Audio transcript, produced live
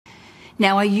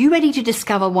Now, are you ready to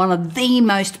discover one of the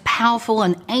most powerful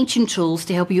and ancient tools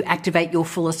to help you activate your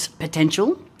fullest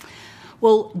potential?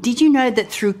 Well, did you know that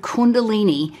through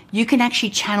Kundalini, you can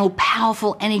actually channel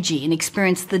powerful energy and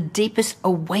experience the deepest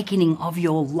awakening of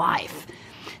your life?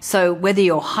 So whether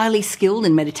you're highly skilled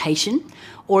in meditation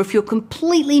or if you're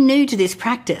completely new to this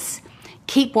practice,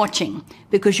 keep watching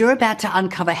because you're about to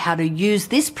uncover how to use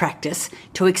this practice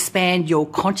to expand your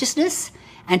consciousness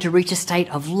and to reach a state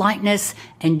of lightness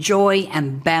and joy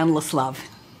and boundless love.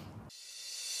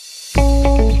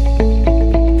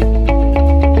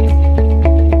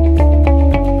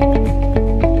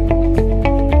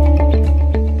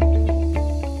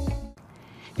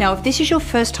 Now, if this is your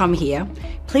first time here,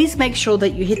 please make sure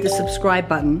that you hit the subscribe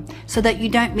button so that you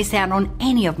don't miss out on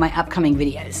any of my upcoming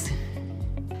videos.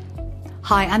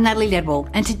 Hi, I'm Natalie Ledwell,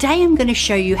 and today I'm going to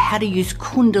show you how to use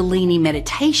Kundalini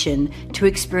meditation to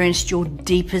experience your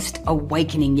deepest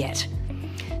awakening yet.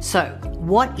 So,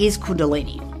 what is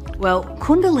Kundalini? Well,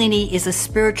 Kundalini is a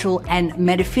spiritual and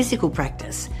metaphysical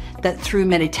practice that through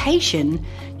meditation,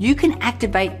 you can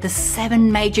activate the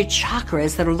 7 major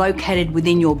chakras that are located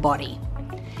within your body.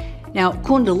 Now,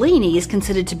 Kundalini is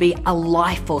considered to be a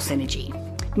life force energy,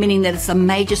 meaning that it's a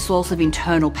major source of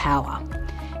internal power.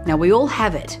 Now, we all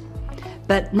have it,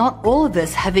 but not all of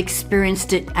us have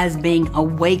experienced it as being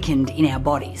awakened in our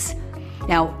bodies.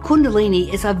 Now,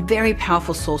 Kundalini is a very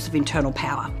powerful source of internal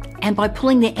power, and by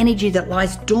pulling the energy that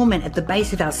lies dormant at the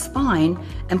base of our spine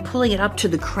and pulling it up to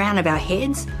the crown of our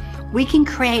heads, we can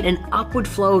create an upward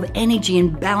flow of energy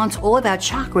and balance all of our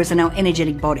chakras in our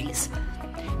energetic bodies.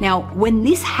 Now, when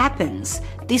this happens,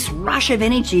 this rush of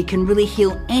energy can really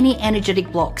heal any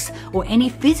energetic blocks or any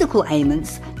physical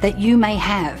ailments that you may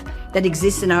have that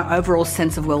exist in our overall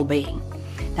sense of well-being.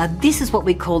 Now, this is what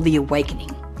we call the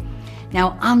awakening.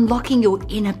 Now, unlocking your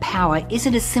inner power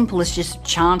isn't as simple as just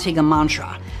chanting a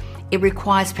mantra. It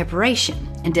requires preparation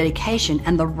and dedication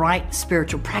and the right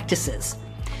spiritual practices.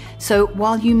 So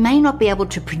while you may not be able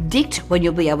to predict when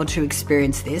you'll be able to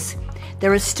experience this,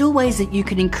 there are still ways that you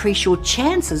can increase your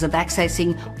chances of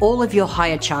accessing all of your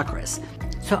higher chakras.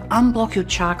 So unblock your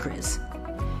chakras.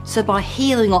 So by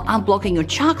healing or unblocking your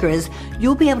chakras,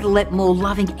 you'll be able to let more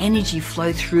loving energy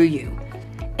flow through you.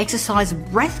 Exercise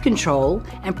breath control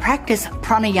and practice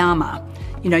pranayama.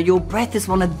 Your breath is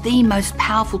one of the most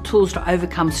powerful tools to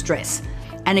overcome stress,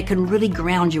 and it can really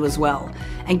ground you as well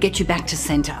and get you back to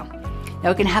center.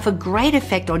 Now, it can have a great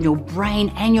effect on your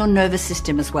brain and your nervous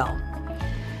system as well.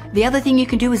 The other thing you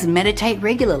can do is meditate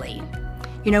regularly.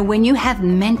 When you have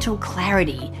mental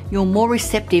clarity, you're more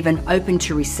receptive and open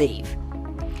to receive.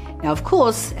 Now, of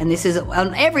course, and this is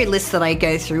on every list that I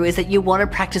go through, is that you want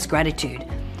to practice gratitude.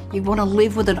 You want to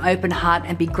live with an open heart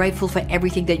and be grateful for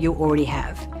everything that you already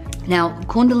have. Now,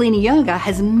 Kundalini Yoga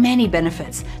has many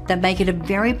benefits that make it a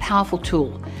very powerful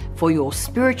tool for your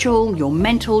spiritual, your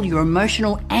mental, your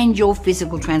emotional, and your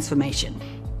physical transformation.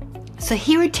 So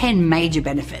here are 10 major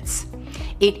benefits.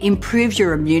 It improves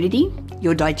your immunity,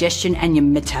 your digestion, and your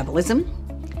metabolism.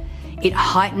 It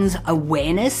heightens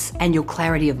awareness and your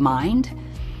clarity of mind.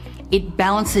 It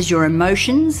balances your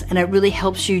emotions, and it really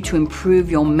helps you to improve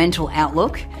your mental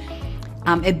outlook.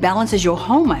 It balances your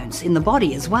hormones in the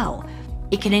body as well.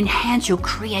 It can enhance your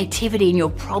creativity and your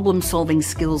problem-solving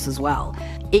skills as well.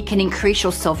 It can increase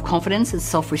your self-confidence and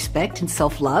self-respect and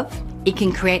self-love. It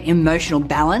can create emotional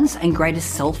balance and greater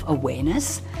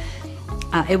self-awareness.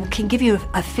 It can give you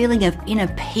a feeling of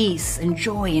inner peace and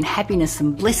joy and happiness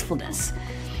and blissfulness.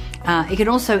 It can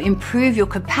also improve your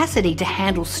capacity to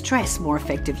handle stress more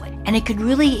effectively. And it could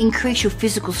really increase your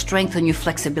physical strength and your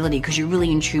flexibility because you're really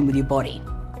in tune with your body.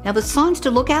 Now, the signs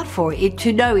to look out for is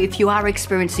to know if you are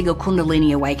experiencing a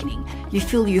Kundalini awakening. You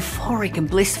feel euphoric and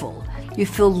blissful. You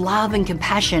feel love and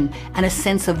compassion and a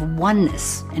sense of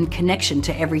oneness and connection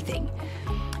to everything.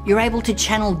 You're able to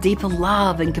channel deeper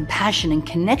love and compassion and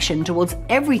connection towards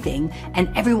everything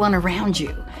and everyone around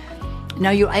you.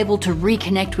 Now you're able to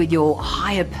reconnect with your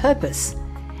higher purpose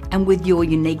and with your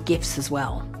unique gifts as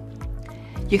well.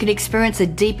 You can experience a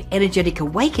deep energetic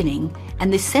awakening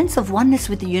and this sense of oneness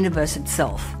with the universe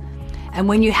itself. And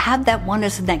when you have that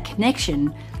oneness and that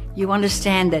connection, you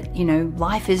understand that,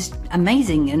 life is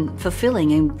amazing and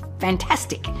fulfilling and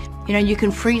fantastic. You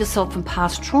can free yourself from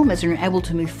past traumas and you're able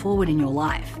to move forward in your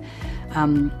life.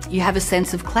 You have a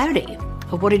sense of clarity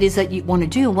of what it is that you want to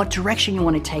do and what direction you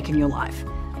want to take in your life.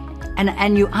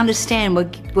 And you understand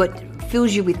what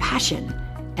fills you with passion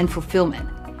and fulfillment.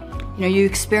 You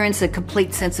experience a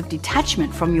complete sense of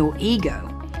detachment from your ego,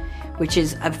 which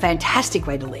is a fantastic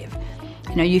way to live.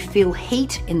 You feel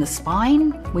heat in the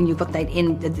spine when you've got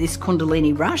this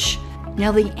Kundalini rush.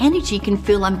 Now, the energy can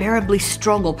feel unbearably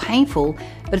strong or painful,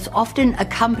 but it's often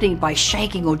accompanied by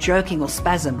shaking or jerking or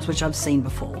spasms, which I've seen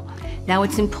before. Now,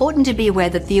 it's important to be aware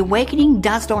that the awakening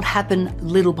does not happen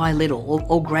little by little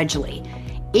or gradually.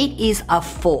 It is a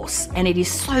force, and it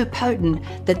is so potent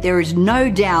that there is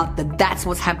no doubt that that's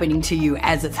what's happening to you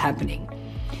as it's happening.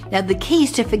 Now, the key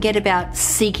is to forget about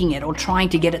seeking it or trying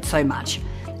to get it so much.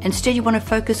 Instead, you want to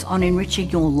focus on enriching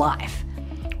your life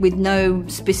with no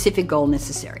specific goal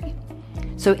necessary.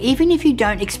 So even if you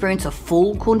don't experience a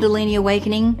full Kundalini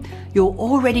awakening, you're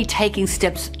already taking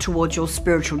steps towards your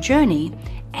spiritual journey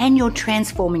and you're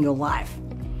transforming your life.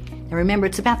 Now remember,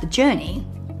 it's about the journey,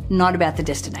 not about the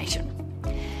destination.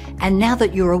 And now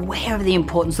that you're aware of the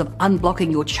importance of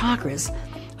unblocking your chakras,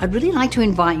 I'd really like to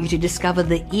invite you to discover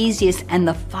the easiest and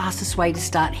the fastest way to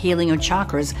start healing your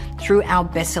chakras through our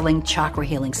best-selling Chakra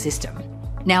Healing system.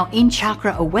 Now, in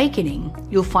Chakra Awakening,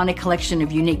 you'll find a collection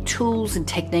of unique tools and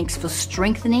techniques for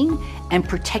strengthening and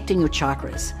protecting your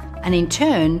chakras. And in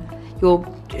turn, you're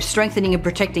strengthening and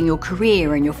protecting your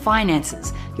career and your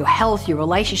finances, your health, your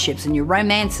relationships and your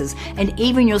romances, and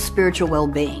even your spiritual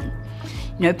well-being.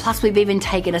 Plus we've even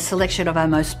taken a selection of our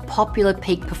most popular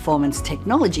peak performance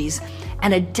technologies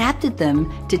and adapted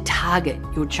them to target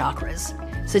your chakras.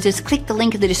 So just click the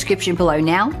link in the description below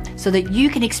now so that you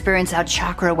can experience our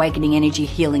Chakra Awakening Energy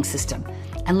Healing System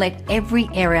and let every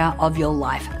area of your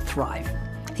life thrive.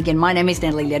 Again, my name is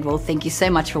Natalie Ledwell. Thank you so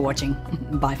much for watching.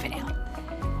 Bye for now.